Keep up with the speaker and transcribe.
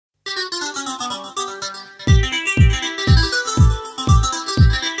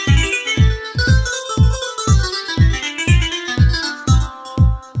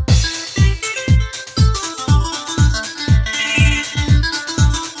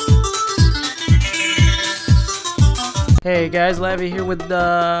Hey guys, Lavi here with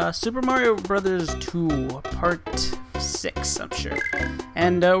Super Mario Brothers 2, Part 6, I'm sure.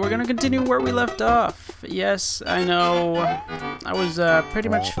 And we're gonna continue where we left off. Yes, I know I was pretty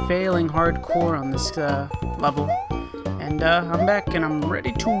much failing hardcore on this level. And I'm back and I'm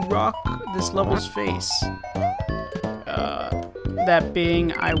ready to rock this level's face. That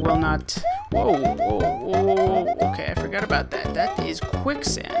being, I will not... Whoa, okay, I forgot about that. That is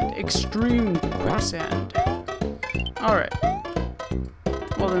quicksand, extreme quicksand. Alright.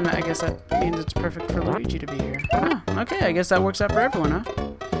 Well then, I guess that means it's perfect for Luigi to be here. Ah, okay, I guess that works out for everyone, huh?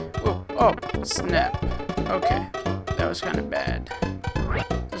 Whoa, oh, snap. Okay, that was kind of bad.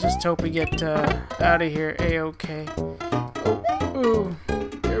 Let's just hope we get out of here A-okay. Oh,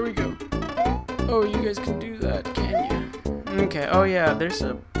 there we go. Oh, you guys can do that, can you? Okay, oh yeah, there's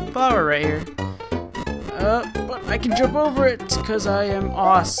a flower right here. But I can jump over it, because I am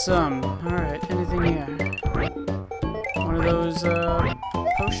awesome. Alright, anything here? One of those,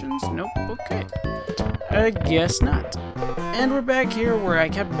 potions? Nope, okay. I guess not. And we're back here where I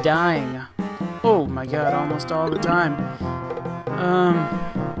kept dying. Oh my god, almost all the time.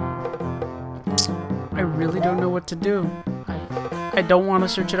 I really don't know what to do. I don't want to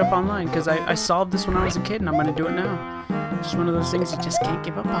search it up online, because I solved this when I was a kid, and I'm going to do it now. Just one of those things you just can't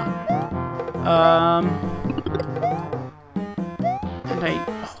give up on. And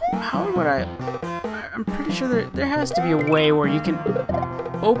how would I'm pretty sure there has to be a way where you can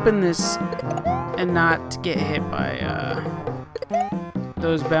open this and not get hit by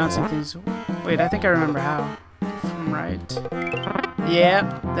those bouncing things. Wait, I think I remember how. From right.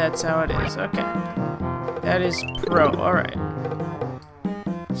 Yep, that's how it is. Okay. That is pro. Alright.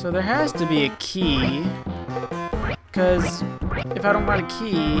 So there has to be a key. Because if I don't find a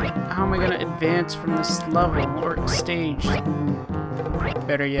key, how am I going to advance from this level or stage?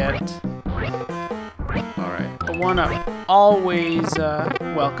 Better yet. Alright, a 1-up. Always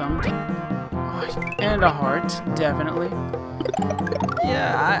welcomed. Oh, and a heart, definitely.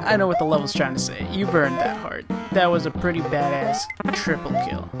 Yeah, I know what the level's trying to say. You've earned that heart. That was a pretty badass triple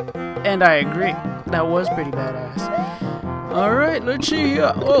kill. And I agree. That was pretty badass. Alright, let's see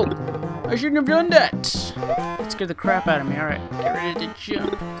here. Oh, I shouldn't have done that. That scared the crap out of me. Alright, get ready to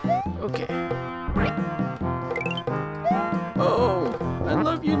jump. Okay. Oh, I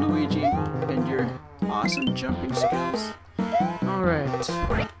love you, Luigi, and your awesome jumping skills. Alright.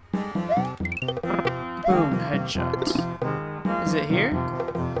 Boom, headshot. Is it here?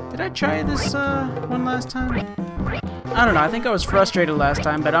 Did I try this one last time? I don't know, I think I was frustrated last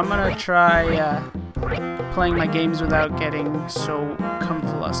time, but I'm gonna try playing my games without getting so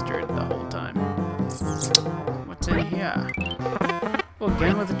flustered the whole time. What's in here? Oh,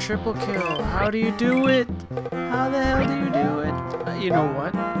 again with a triple kill. How do you do it? How the hell do you do it? You know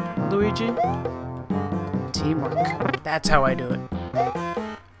what, Luigi? Teamwork. That's how I do it.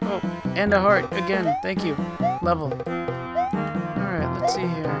 Oh, and a heart again. Thank you. Level. Alright, let's see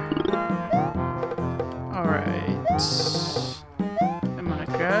here. Alright. I'm gonna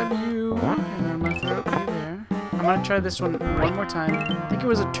grab you, and I'm gonna throw you there. I'm gonna try this one more time. I think it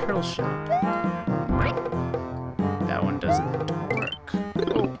was a turtle shell. That one doesn't work.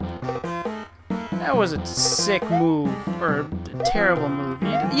 Oh. That was a sick move, or a terrible move.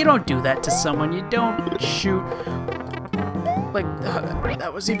 You don't do that to someone. You don't shoot. Like,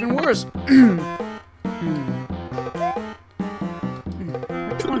 that was even worse. Which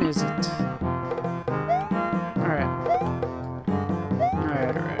one is it? Alright.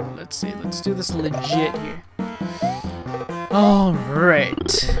 Alright. Let's see. Let's do this legit here.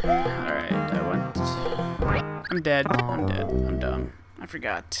 Alright. I'm dead. I'm dumb. I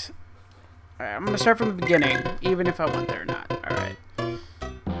forgot. Alright, I'm gonna start from the beginning, even if I went there or not. Alright.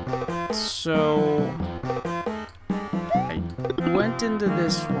 So... I went into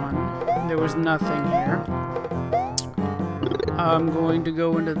this one. There was nothing here. I'm going to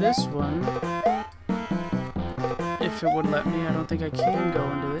go into this one. If it would let me. I don't think I can go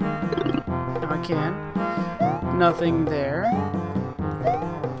into it. No, I can. Nothing there.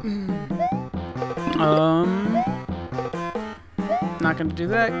 Not gonna do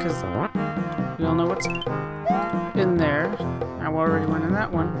that because we all know what's in there. I already went in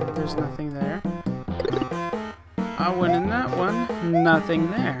that one. There's nothing there. I went in that one. Nothing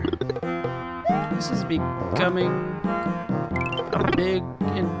there. This is becoming a big.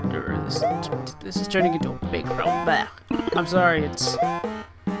 This is turning into a big problem. I'm sorry. It's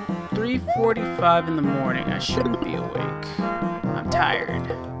 3:45 in the morning. I shouldn't be awake. I'm tired.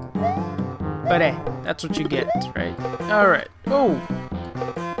 But hey, that's what you get, right? Alright. Oh!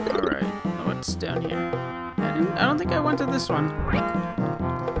 Alright. What's down here? I don't think I went to this one.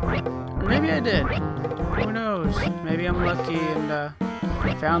 Or maybe I did. Who knows? Maybe I'm lucky and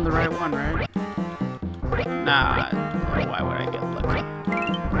found the right one, right? Nah, why would I get lucky?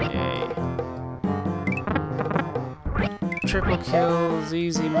 Yay. Triple kills,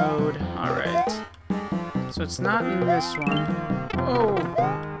 easy mode. Alright. So it's not in this one. Oh!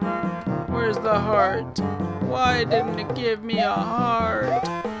 Where's the heart? Why didn't it give me a heart?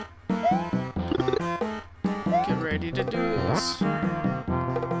 Get ready to do this.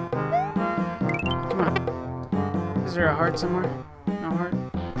 Come on. Is there a heart somewhere? No heart?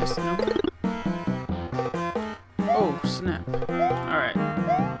 Yes, no? Oh, snap. Alright.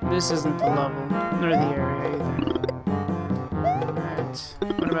 This isn't the level, nor the area either. Alright.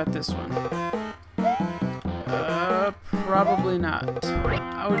 What about this one? Probably not.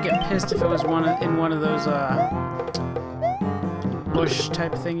 I would get pissed if it was in one of those, bush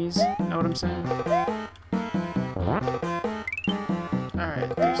type thingies. Know what I'm saying?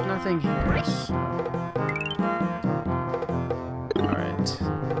 Alright, there's nothing here, so... Alright.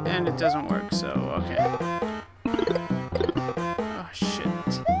 And it doesn't work, so okay. Oh, shit.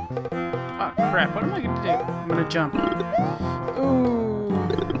 Oh, crap. What am I gonna do? I'm gonna jump. Ooh.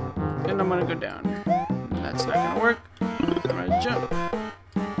 And I'm gonna go down. That's not gonna work. I'm gonna jump.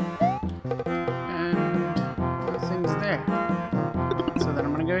 And nothing's there. So then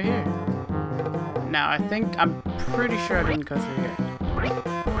I'm gonna go here. Now, I'm pretty sure I didn't go through here.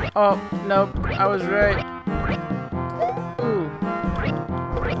 Oh, nope. I was right. Ooh.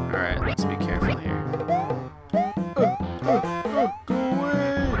 Alright, let's be careful here. Go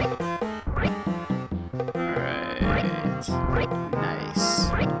away! Alright. Nice.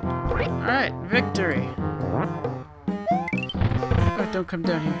 Alright, victory. Oh, don't come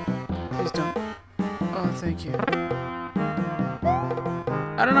down here. Please don't. Oh, thank you.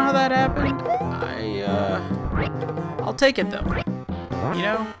 I don't know how that happened. I'll take it though. You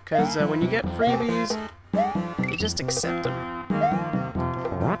know, because when you get freebies, you just accept them.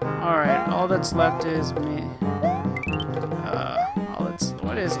 Alright, all that's left is me.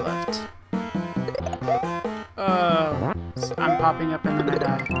 What is left? I'm popping up and then I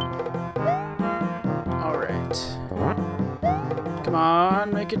die. Alright. Come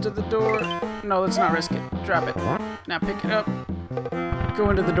on, make it to the door. No, let's not risk it. Drop it. Now pick it up. Go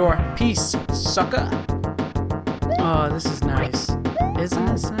into the door. Peace, sucker. Oh, this is nice. Isn't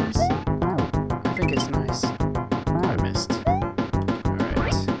this nice? I think it's nice. I missed.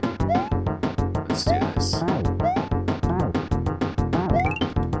 Alright. Let's do this.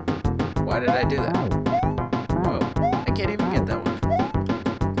 Why did I do that? Whoa. I can't even get that one.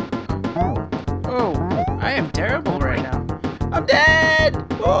 Oh. I am terrible right now. I'm dead!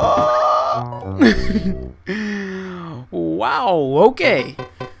 Oh! Wow, okay.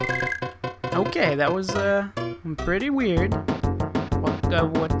 Okay, that was pretty weird. What the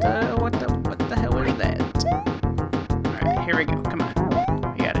hell is that? Alright, here we go. Come on.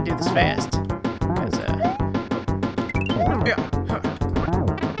 We gotta do this fast. Cause go.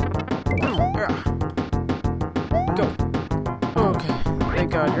 Okay. Thank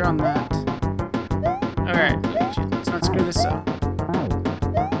God you're on that. Alright, let's not screw this up.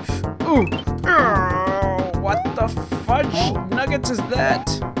 Ooh! What the fudge nuggets is that?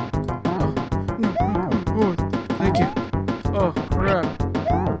 Oh, no. Thank you. Oh, crap.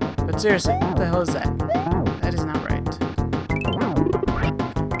 But seriously, what the hell is that? That is not right.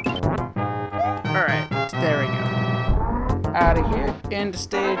 Alright, there we go. Out of here. Into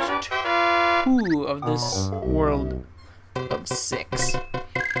stage 2 of this world of 6.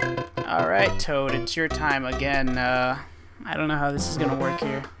 Alright, Toad, it's your time again. I don't know how this is gonna work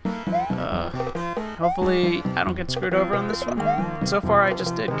here. Hopefully I don't get screwed over on this one. So far I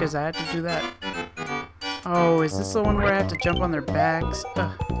just did, because I had to do that. Oh, is this the one where I have to jump on their backs?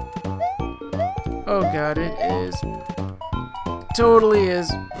 Ugh. Oh god, it is. Totally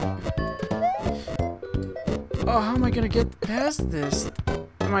is. Oh, how am I gonna get past this?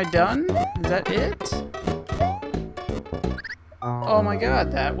 Am I done? Is that it? Oh my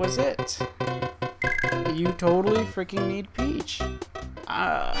god, that was it. You totally freaking need Peach.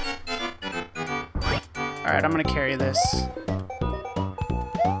 Alright, I'm gonna carry this.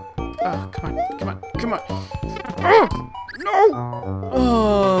 Oh, come on. Oh, no!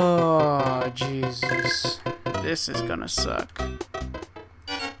 Oh, Jesus. This is gonna suck.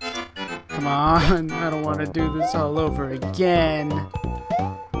 Come on, I don't want to do this all over again.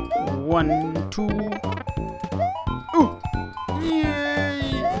 1, 2. Ooh!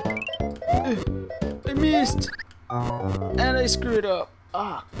 Yay! I missed! And I screwed up.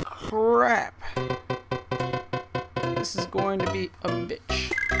 Ah, oh, crap. This is going to be a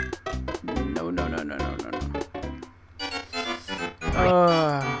bitch.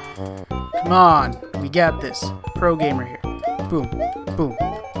 No. Come We got this. Pro gamer here. Boom, boom,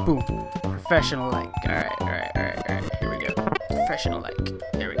 boom. Professional-like. Alright. Here we go. Professional-like.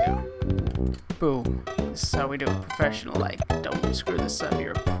 There we go. Boom. This is how we do it. Professional-like. Don't screw this up.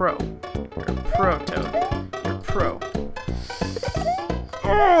 You're a pro. You're a pro, Toad. You're a pro.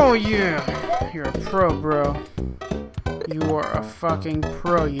 Oh, yeah. You're a pro, bro. You are a fucking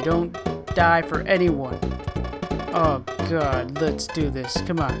pro. You don't die for anyone. Oh, God. Let's do this.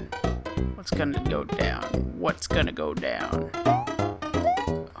 Come on. What's gonna go down? What's gonna go down?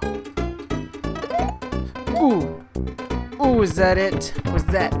 Ooh. Ooh, is that it? Was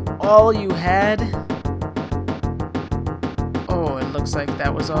that all you had? Oh, it looks like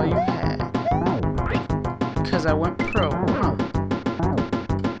that was all you had. Because I went pro, huh?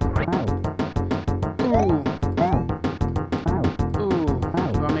 Ooh. Ooh.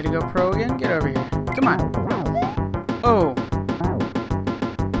 You want me to go pro again? Get over here. Come on. Oh.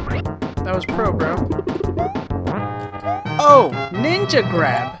 That was pro, bro. Oh, ninja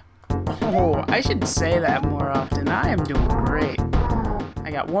grab. Oh, I should say that more often. I am doing great.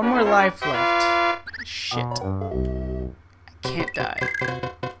 I got one more life left. Shit. I can't die.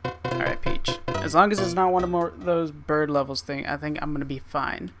 Alright, Peach. As long as it's not one of those bird levels thing, I think I'm gonna be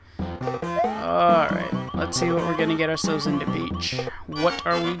fine. Alright, let's see what we're gonna get ourselves into, Peach. What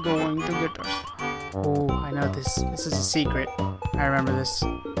are we going to get ourselves? Oh, I know this. This is a secret. I remember this.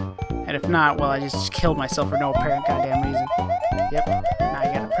 And if not, well, I just killed myself for no apparent goddamn reason. Yep. Now I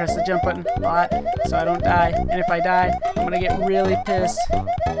gotta press the jump button a lot so I don't die. And if I die, I'm gonna get really pissed.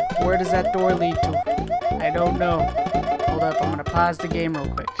 Where does that door lead to? I don't know. Hold up, I'm gonna pause the game real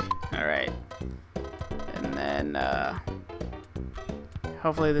quick. Alright. And then,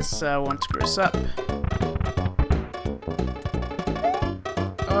 hopefully this won't screw us up.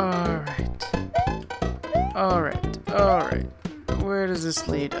 Alright. Where does this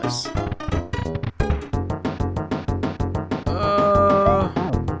lead us?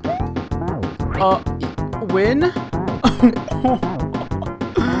 Win?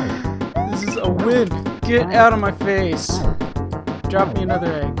 This is a win. Get out of my face. Drop me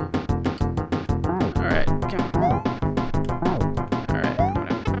another egg. Alright, come on. Alright,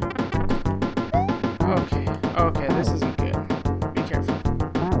 Okay, this isn't good. Be careful.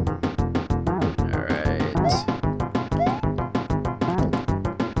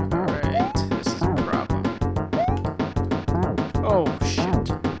 Alright, this is a problem. Oh,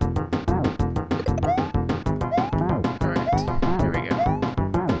 shit.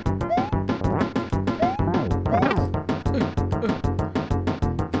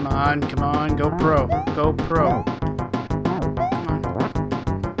 Come on, go pro. Go pro. Come on.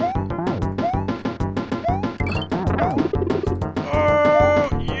 Oh,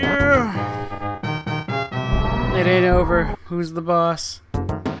 yeah. It ain't over. Who's the boss?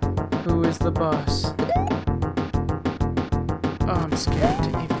 Who is the boss? Oh, I'm scared to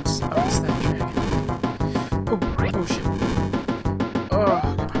even... Oh, it's that dragon. Oh, shit. Oh,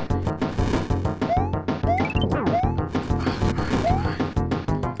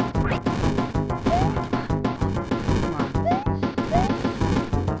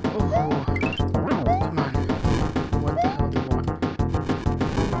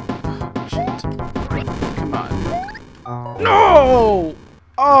 come on. No!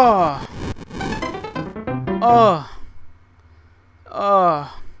 Oh!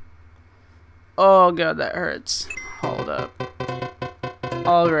 Oh god, that hurts. Hold up.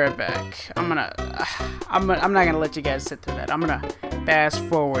 I'll be right back. I'm not gonna let you guys sit through that. I'm gonna fast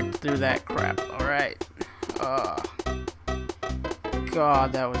forward through that crap. All right.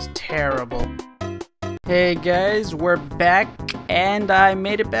 God, that was terrible. Hey guys, we're back, and I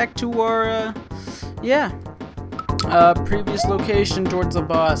made it back to our previous location towards the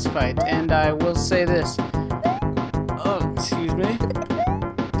boss fight. And I will say this. Oh, excuse me.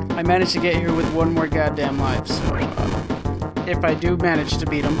 I managed to get here with one more goddamn life, so if I do manage to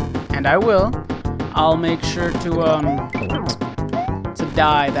beat him, and I will, I'll make sure to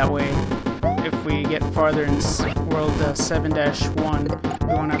die. That way, if we get farther in World 7-1,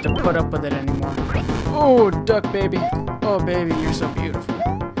 we won't have to put up with it anymore. Oh, duck baby. Oh, baby, you're so beautiful.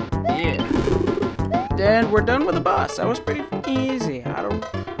 Yeah. And we're done with the boss. That was pretty easy.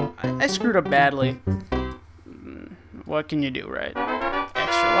 I screwed up badly. What can you do, right?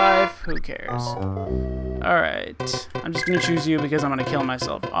 Extra life, who cares? Alright. I'm just gonna choose you because I'm gonna kill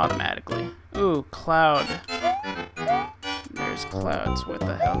myself automatically. Ooh, cloud. There's clouds. What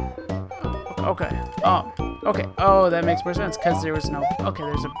the hell? Okay. Oh, okay. Oh, that makes more sense because there was no... Okay,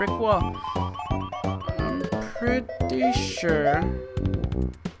 there's a brick wall. I'm pretty sure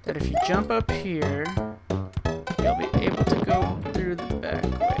that if you jump up here, you'll be able to go through the back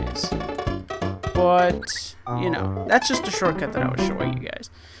ways. But, you know, that's just a shortcut that I was showing you guys.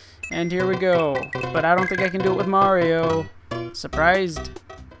 And here we go. But I don't think I can do it with Mario. Surprised?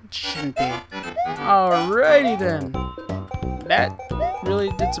 It shouldn't be. Alrighty then. That really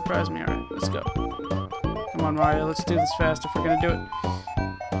did surprise me. Alright, let's go. Come on, Mario. Let's do this fast if we're gonna do it.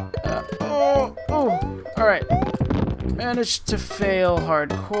 Alright. Managed to fail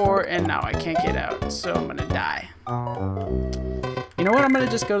hardcore, and now I can't get out, so I'm gonna die. You know what? I'm gonna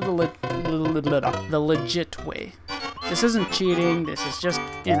just go to the legit way. This isn't cheating. This is just,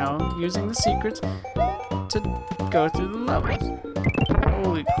 you know, using the secrets to go through the levels.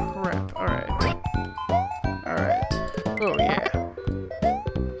 Holy crap. Alright. Alright. Oh, yeah.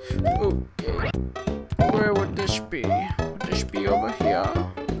 Okay. Where would this be? Would this be over here?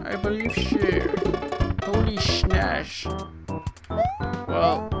 I believe sure. Holy snash.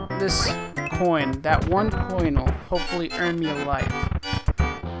 Well, this coin, that one coin will hopefully earn me a life.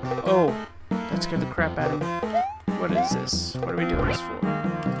 Oh, that scared the crap out of me. What is this? What are we doing this for?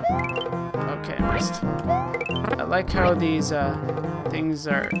 Okay, I missed. I like how these things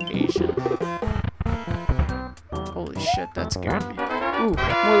are Asian. Holy shit, that scared me. Ooh,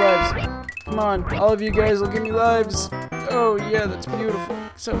 more lives. Come on, all of you guys will give me lives. Oh yeah, that's beautiful.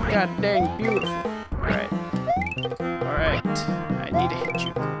 So god dang beautiful. Alright. Alright. I need to hit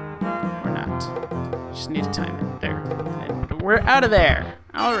you. Or not. Just need to time it. There. And we're out of there.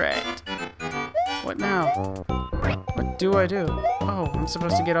 Alright. What now? What do I do? Oh, I'm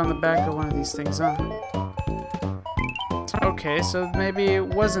supposed to get on the back of one of these things, huh? Okay, so maybe it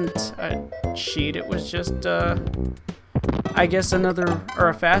wasn't a cheat. It was just, I guess another, or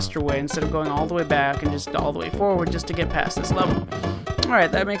a faster way, instead of going all the way back and just all the way forward just to get past this level.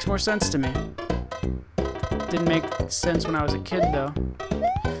 Alright, that makes more sense to me. Didn't make sense when I was a kid, though.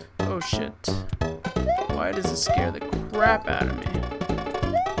 Oh, shit. Why does it scare the crap out of me?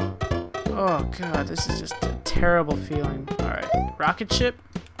 Oh, God, this is just a terrible feeling. Alright, rocket ship?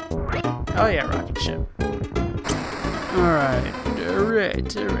 Oh, yeah, rocket ship. Alright,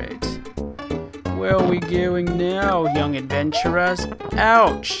 alright, alright. Where are we going now, young adventurers?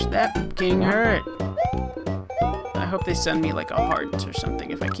 Ouch, that fucking hurt. I hope they send me like a heart or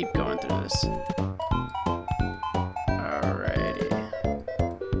something if I keep going through this. Alrighty.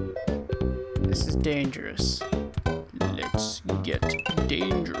 This is dangerous. Let's get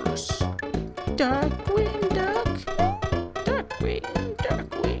dangerous. Darkwing Duck. Darkwing,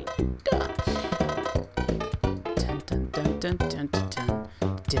 Darkwing Duck. Dun dun dun dun dun dun dun.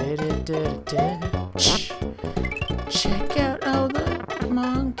 Da da da da. Check out all the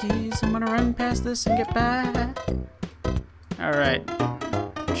monkeys. I'm gonna run past this and get by. Alright.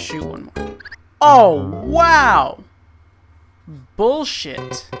 Shoot one more. Oh, wow!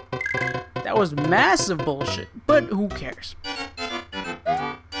 Bullshit. That was massive bullshit, but who cares?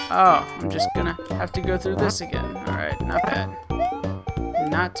 Oh, I'm just gonna have to go through this again. Alright, not bad.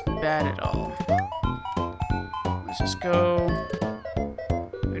 Not bad at all. Let's just go.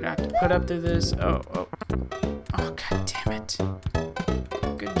 We don't have to put up through this. Oh, god damn it.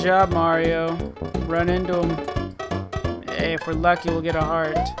 Good job, Mario. Run into him. Hey, if we're lucky, we'll get a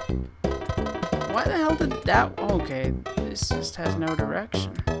heart. Why the hell did that... Okay, this just has no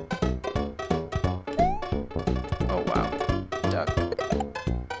direction. Oh, wow. Duck.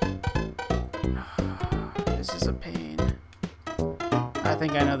 This is a pain. I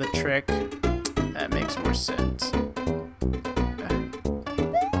think I know the trick. That makes more sense.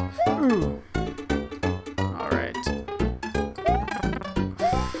 Ooh. Alright.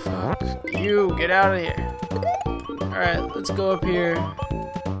 Fuck you. Get out of here. Alright, let's go up here.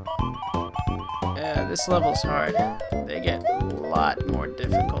 Yeah, this level's hard. They get a lot more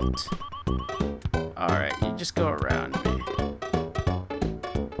difficult. Alright, you just go around me.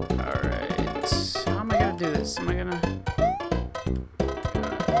 Alright. How am I gonna do this? Am I gonna...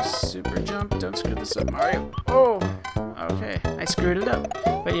 super jump? Don't screw this up, Mario. Oh! Okay, I screwed it up.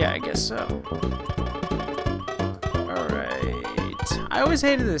 But yeah, I guess so. Alright. I always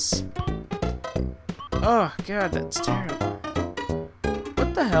hated this. Oh, God, that's terrible.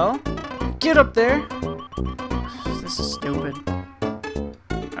 What the hell? Get up there! This is stupid.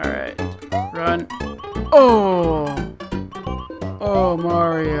 Alright. Run. Oh! Oh,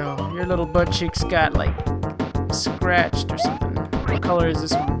 Mario. Your little butt cheeks got, like, scratched or something. What color is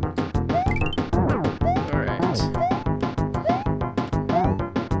this one? Alright.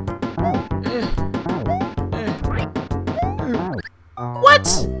 What?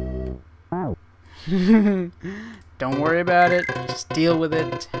 Don't worry about it. Just deal with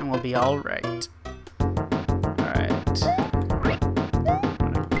it, and we'll be alright. Alright. I'm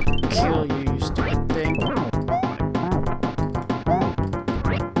gonna kill you, you stupid thing.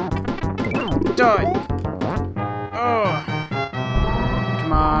 Die! Oh!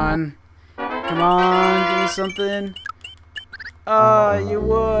 Come on. Come on, give me something. Oh, you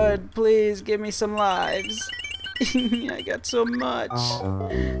would. Please, give me some lives. I got so much.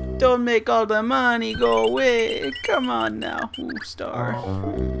 Don't make all the money go away. Come on now. Ooh, star.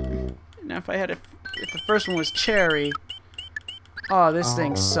 Now if the first one was cherry. Oh, this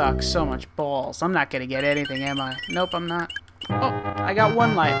thing sucks so much balls. I'm not gonna get anything, am I? Nope, I'm not. Oh, I got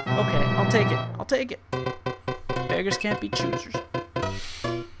 1 life. Okay, I'll take it. I'll take it. Beggars can't be choosers.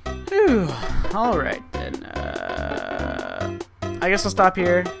 Whew. Alright, then, I guess I'll stop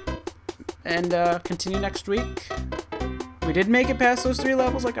here and continue next week. We did make it past those 3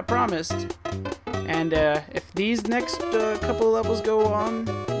 levels like I promised. And if these next couple of levels go on,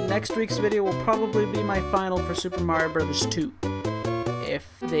 next week's video will probably be my final for Super Mario Bros. 2. If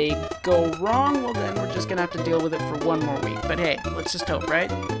they go wrong, well then we're just gonna have to deal with it for 1 more week. But hey, let's just hope,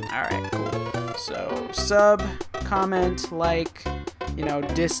 right? Alright, cool. So, sub, comment, like, you know,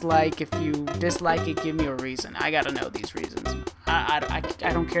 dislike. If you dislike it, give me a reason. I gotta know these reasons.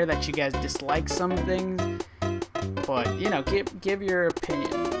 I don't care that you guys dislike some things, but, you know, give your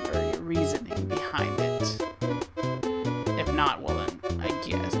opinion or your reasoning behind it. If not, well then,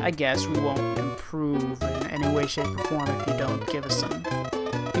 I guess we won't improve in any way, shape, or form if you don't give us some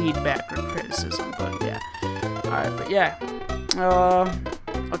feedback or criticism. But yeah, alright, but yeah,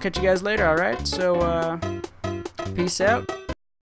 I'll catch you guys later, alright? So, peace out.